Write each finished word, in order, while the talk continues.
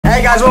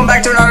Hey guys, welcome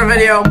back to another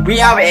video. We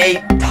have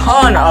a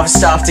ton of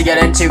stuff to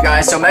get into,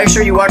 guys, so make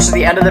sure you watch to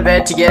the end of the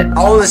vid to get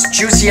all of this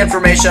juicy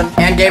information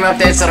and game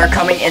updates that are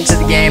coming into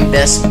the game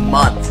this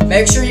month.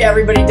 Make sure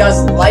everybody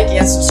does like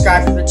and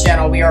subscribe to the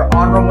channel. We are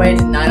on our way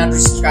to 900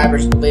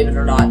 subscribers, believe it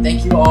or not.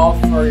 Thank you all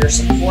for your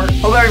support.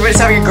 Hope everybody's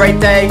having a great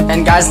day,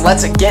 and guys,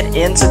 let's get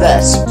into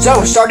this.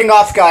 So, starting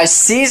off, guys,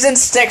 Season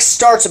 6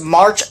 starts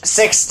March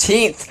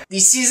 16th. The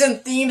season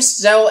theme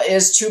still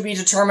is to be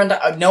determined.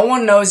 No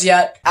one knows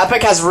yet.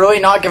 Epic has really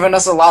not given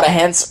us a lot of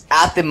hints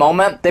at the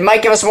moment. They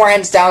might give us more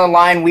hints down the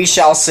line. We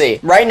shall see.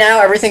 Right now,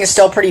 everything is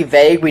still pretty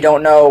vague. We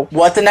don't know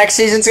what the next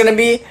season's going to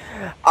be.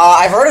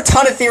 I've heard a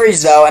ton of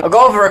theories, though, and I'll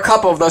go over a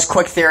couple of those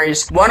quick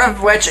theories. One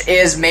of which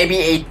is maybe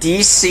a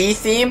DC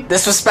theme.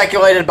 This was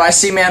speculated by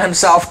C-Man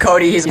himself,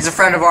 Cody. He's a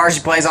friend of ours.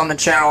 He plays on the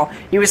channel.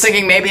 He was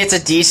thinking maybe it's a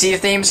DC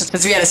theme.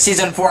 Since we had a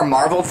Season 4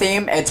 Marvel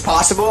theme, it's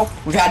possible.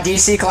 We've had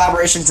DC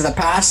collaborations in the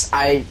past.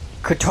 I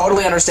could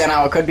totally understand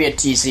how it could be a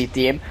DC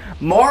theme.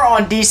 More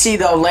on DC,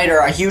 though, later.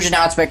 A huge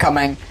announcement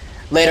coming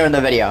later in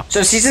the video.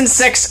 So Season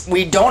 6,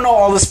 we don't know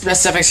all the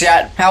specifics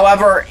yet.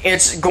 However,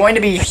 it's going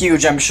to be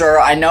huge, I'm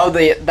sure. I know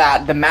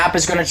that the map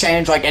is going to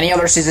change like any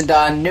other season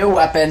done. New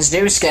weapons,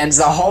 new skins,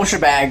 the whole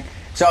shebang.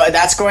 So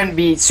that's going to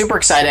be super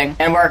exciting,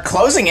 and we're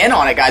closing in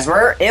on it, guys.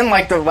 We're in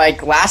the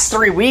last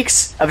 3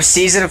 weeks of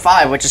Season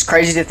 5, which is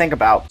crazy to think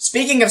about.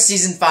 Speaking of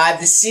Season 5,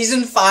 the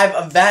Season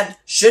 5 event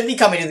should be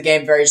coming to the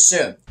game very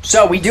soon.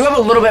 So we do have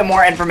a little bit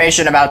more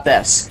information about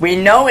this. We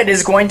know it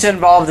is going to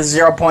involve the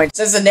 0 point,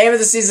 since the name of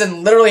the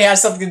season literally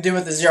has something to do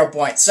with the 0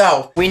 point.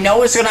 So we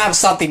know it's going to have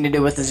something to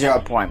do with the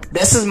 0 point.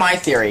 This is my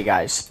theory,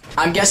 guys.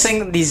 I'm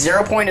guessing the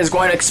 0 point is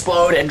going to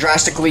explode and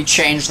drastically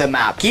change the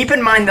map. Keep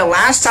in mind, the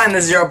last time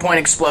the 0 point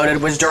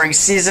exploded was during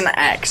Season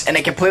X, and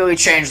it completely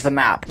changed the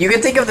map. You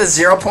can think of the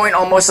 0 point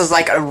almost as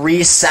like a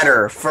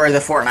resetter for the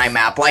Fortnite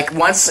map. Like,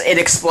 once it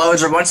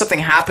explodes or once something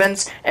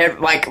happens, it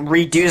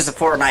redoes the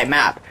Fortnite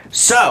map.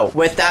 So,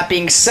 with that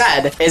being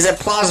said, is it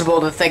plausible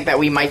to think that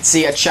we might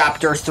see a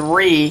Chapter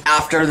 3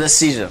 after this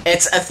season?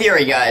 It's a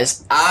theory,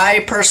 guys.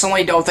 I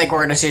personally don't think we're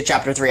going to see a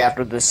Chapter 3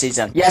 after this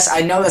season. Yes,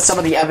 I know that some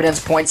of the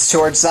evidence points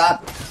towards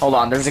that. Hold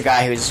on, there's a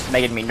guy who's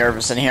making me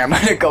nervous in here. I'm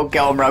gonna go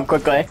kill him real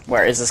quickly.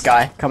 Where is this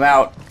guy? Come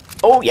out.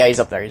 Oh, yeah, he's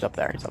up there, he's up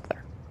there, he's up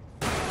there.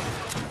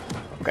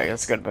 Okay,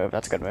 that's a good move,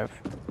 that's a good move.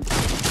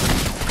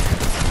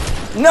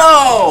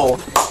 No!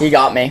 He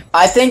got me.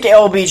 I think it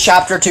will be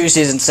Chapter 2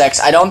 Season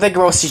 6. I don't think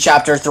we'll see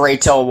Chapter 3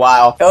 till a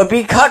while. It would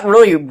be cut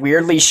really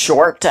weirdly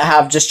short to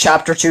have just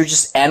Chapter 2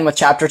 just end with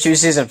Chapter 2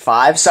 Season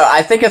 5. So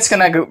I think it's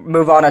gonna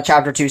move on to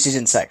Chapter 2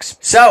 Season 6.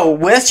 So,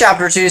 with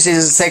Chapter 2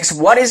 Season 6,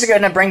 what is it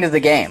gonna bring to the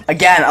game?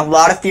 Again, a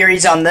lot of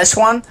theories on this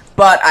one,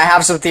 but I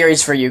have some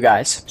theories for you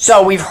guys.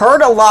 So, we've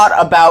heard a lot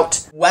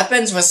about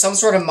weapons with some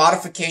sort of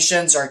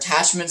modifications or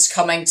attachments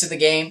coming to the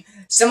game.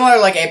 Similar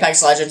like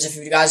Apex Legends. If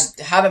you guys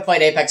haven't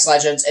played Apex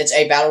Legends, it's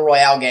a battle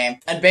royale game.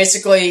 And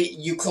basically,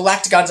 you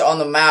collect guns on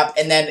the map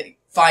and then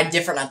find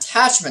different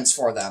attachments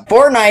for them.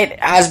 Fortnite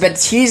has been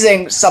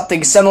teasing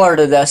something similar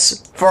to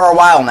this for a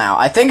while now.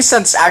 I think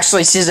since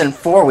actually Season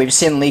 4, we've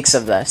seen leaks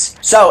of this.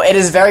 So, it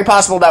is very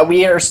possible that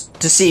we are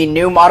to see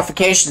new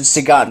modifications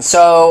to guns.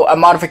 So, a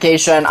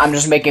modification, I'm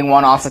just making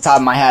one off the top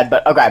of my head,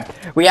 but okay.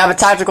 We have a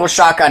tactical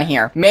shotgun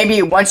here.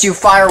 Maybe once you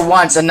fire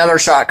once, another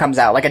shot comes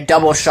out, like a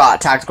double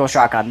shot tactical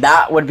shotgun.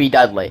 That would be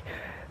deadly.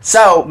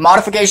 So,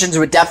 modifications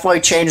would definitely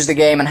change the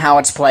game and how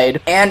it's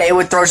played, and it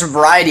would throw some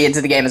variety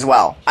into the game as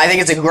well. I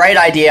think it's a great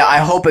idea. I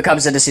hope it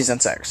comes into Season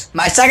 6.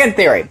 My second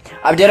theory.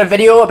 I did a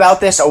video about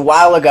this a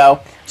while ago.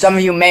 Some of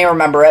you may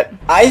remember it.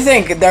 I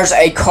think there's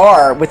a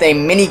car with a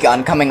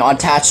minigun coming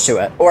attached to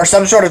it, or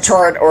some sort of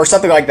turret, or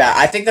something like that.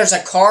 I think there's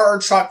a car or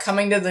truck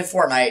coming to the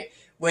Fortnite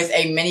with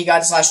a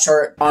minigun /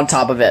 turret on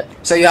top of it.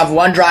 So you have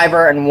one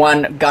driver and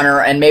one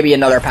gunner and maybe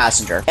another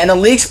passenger. And the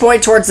leaks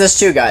point towards this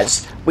too,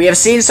 guys. We have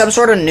seen some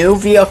sort of new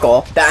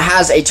vehicle that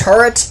has a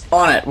turret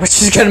on it,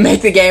 which is going to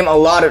make the game a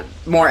lot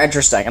more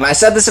interesting. And I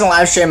said this in a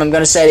live stream, I'm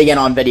going to say it again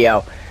on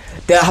video.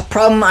 The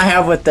problem I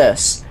have with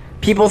this,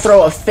 people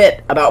throw a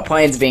fit about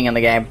planes being in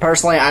the game.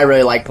 Personally, I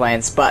really like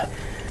planes, but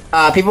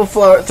people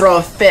throw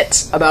a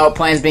fit about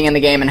planes being in the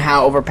game and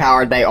how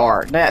overpowered they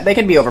are. They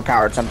can be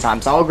overpowered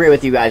sometimes. I'll agree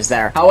with you guys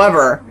there.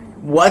 However,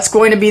 what's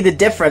going to be the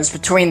difference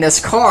between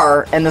this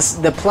car and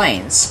the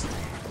planes?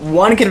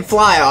 One can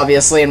fly,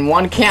 obviously, and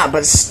one can't,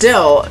 but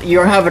still, you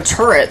have a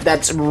turret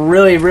that's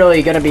really,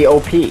 really going to be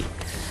OP.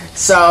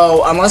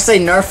 So, unless they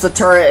nerf the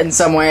turret in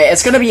some way,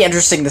 it's going to be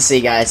interesting to see,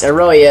 guys. It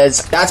really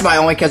is. That's my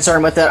only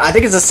concern with it. I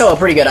think it's still a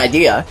pretty good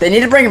idea. They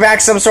need to bring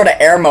back some sort of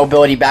air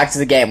mobility back to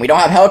the game. We don't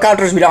have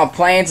helicopters, we don't have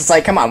planes. It's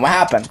like, come on, what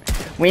happened?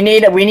 We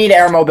need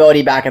air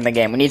mobility back in the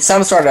game. We need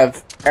some sort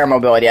of air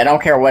mobility. I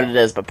don't care what it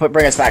is, but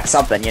bring us back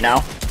something, you know?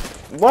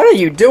 What are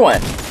you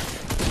doing?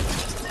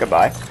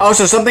 Goodbye.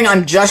 Also, something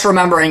I'm just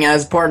remembering and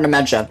is important to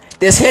mention.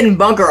 This hidden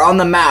bunker on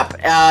the map,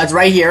 it's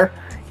right here.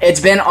 It's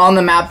been on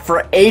the map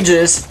for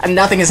ages, and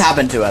nothing has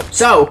happened to it.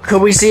 So,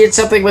 could we see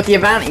something with the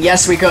event?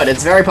 Yes, we could.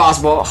 It's very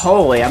possible.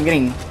 Holy, I'm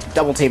getting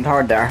double teamed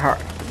hard there.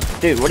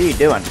 Dude, what are you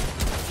doing?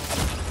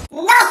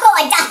 No,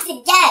 I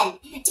died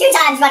again. 2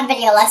 times 1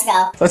 video, let's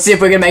go. Let's see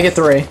if we can make it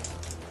 3.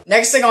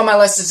 Next thing on my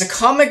list is a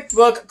comic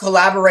book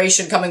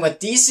collaboration coming with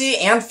DC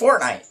and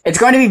Fortnite. It's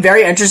going to be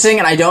very interesting,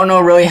 and I don't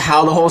know really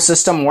how the whole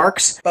system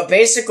works. But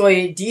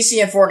basically,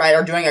 DC and Fortnite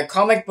are doing a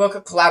comic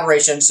book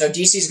collaboration, so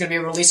DC is going to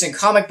be releasing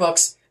comic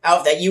books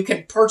out that you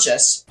can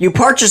purchase. You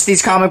purchase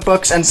these comic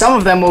books, and some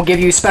of them will give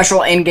you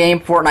special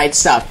in-game Fortnite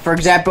stuff. For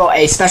example,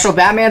 a special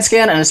Batman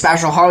skin and a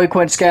special Harley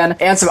Quinn skin,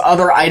 and some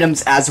other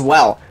items as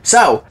well.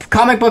 So,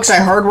 comic books I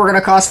heard were going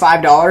to cost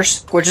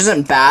 $5, which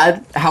isn't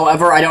bad.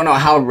 However, I don't know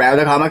how rare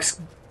the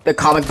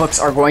comic books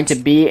are going to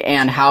be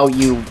and how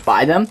you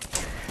buy them.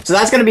 So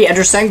that's going to be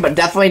interesting, but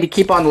definitely to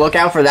keep on the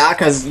lookout for that,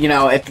 because, you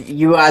know, if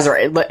you guys are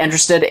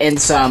interested in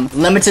some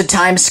limited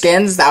time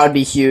skins, that would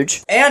be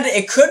huge. And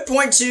it could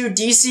point to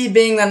DC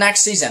being the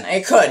next season.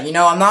 It could, you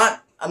know, I'm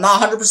not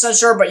 100%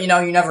 sure, but, you know,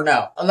 you never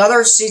know.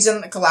 Another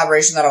season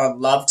collaboration that I would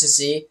love to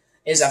see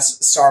is a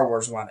Star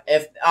Wars one.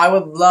 I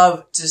would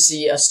love to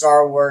see a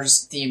Star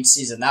Wars themed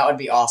season. That would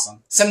be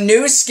awesome. Some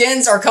new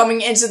skins are coming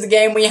into the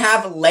game. We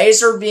have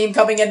Laser Beam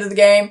coming into the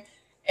game.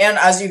 And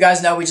as you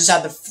guys know, we just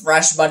had the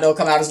Fresh bundle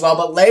come out as well.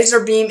 But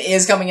Laser Beam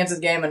is coming into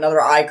the game.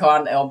 Another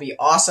icon. It'll be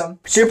awesome.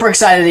 Super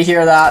excited to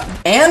hear that.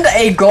 And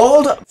a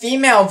gold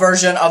female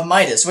version of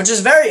Midas, which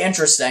is very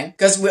interesting.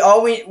 Because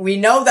we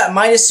know that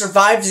Midas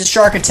survived his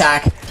shark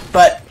attack.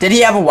 But did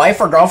he have a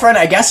wife or girlfriend?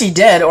 I guess he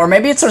did. Or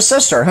maybe it's her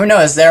sister. Who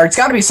knows? There's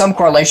got to be some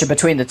correlation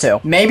between the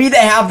two. Maybe they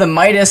have the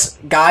Midas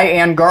guy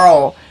and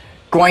girl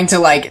going to,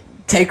 like,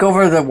 take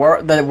over the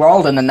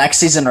world in the next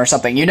season or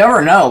something. You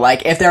never know.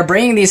 Like, if they're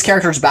bringing these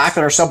characters back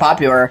that are so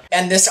popular.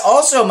 And this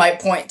also might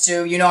point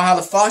to, you know, how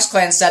the Fox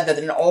clan said that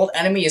an old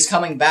enemy is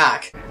coming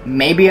back.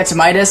 Maybe it's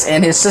Midas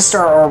and his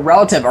sister or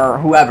relative or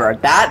whoever.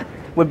 That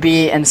would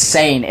be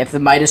insane if the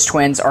Midas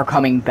twins are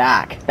coming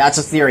back. That's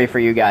a theory for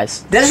you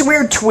guys. This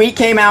weird tweet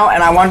came out,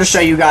 and I wanted to show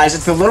you guys.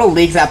 It's a little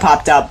leak that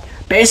popped up.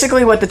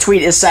 Basically, what the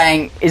tweet is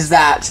saying is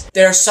that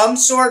there's some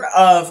sort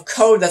of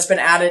code that's been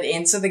added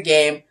into the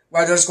game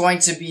where there's going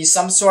to be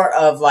some sort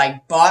of,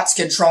 like, bots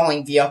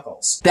controlling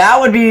vehicles. That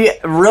would be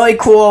really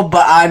cool,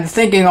 but I'm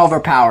thinking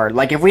overpowered.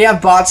 Like, if we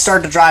have bots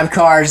start to drive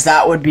cars,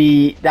 that would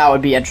be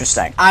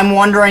interesting. I'm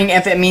wondering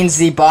if it means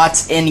the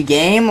bots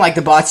in-game, like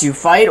the bots you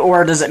fight,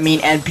 or does it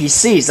mean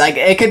NPCs? Like,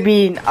 it could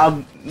be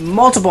a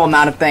multiple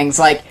amount of things.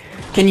 Like,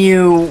 can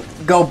you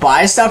go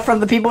buy stuff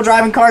from the people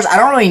driving cars? I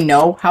don't really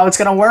know how it's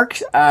gonna work.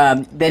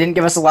 They didn't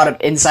give us a lot of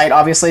insight,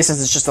 obviously,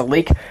 since it's just a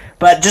leak.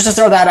 But just to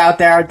throw that out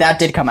there, that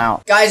did come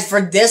out. Guys, for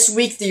this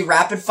week, the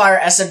Rapid Fire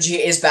SMG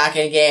is back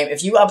in game.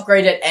 If you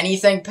upgrade it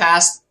anything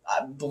past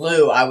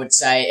blue, I would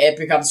say, it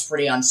becomes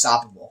pretty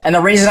unstoppable. And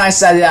the reason I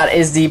said that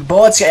is the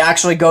bullets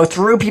actually go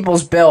through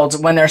people's builds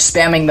when they're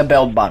spamming the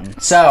build button.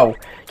 So,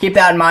 keep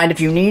that in mind. If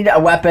you need a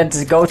weapon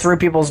to go through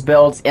people's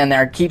builds and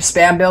they keep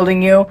spam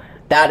building you,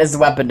 that is the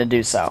weapon to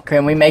do so.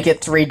 Can we make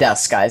it 3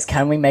 deaths, guys?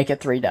 Can we make it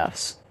 3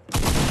 deaths?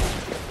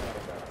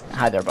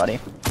 Hi there, buddy.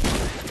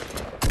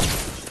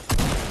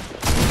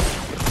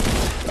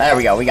 There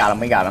we go, we got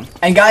him.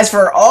 And guys,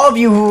 for all of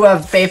you who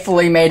have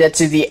faithfully made it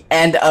to the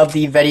end of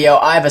the video,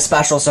 I have a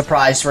special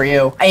surprise for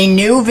you. A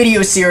new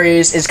video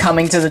series is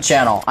coming to the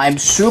channel. I'm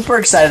super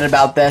excited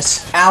about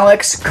this.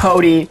 Alex,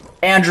 Cody,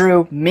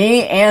 Andrew,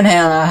 me, and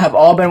Hannah have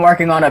all been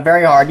working on it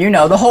very hard. You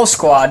know, the whole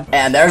squad.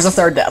 And there's a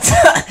 3rd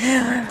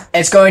death.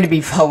 It's going to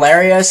be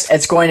hilarious.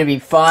 It's going to be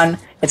fun.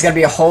 It's going to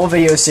be a whole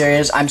video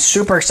series. I'm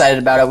super excited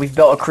about it. We've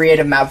built a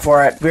creative map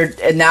for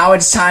it. Now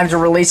it's time to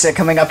release it,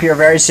 coming up here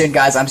very soon,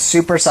 guys. I'm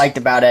super psyched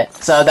about it.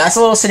 So that's a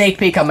little sneak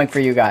peek coming for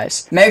you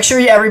guys. Make sure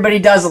everybody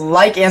does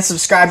like and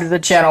subscribe to the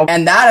channel.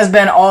 And that has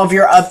been all of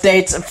your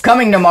updates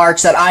coming to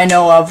March that I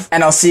know of.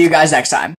 And I'll see you guys next time.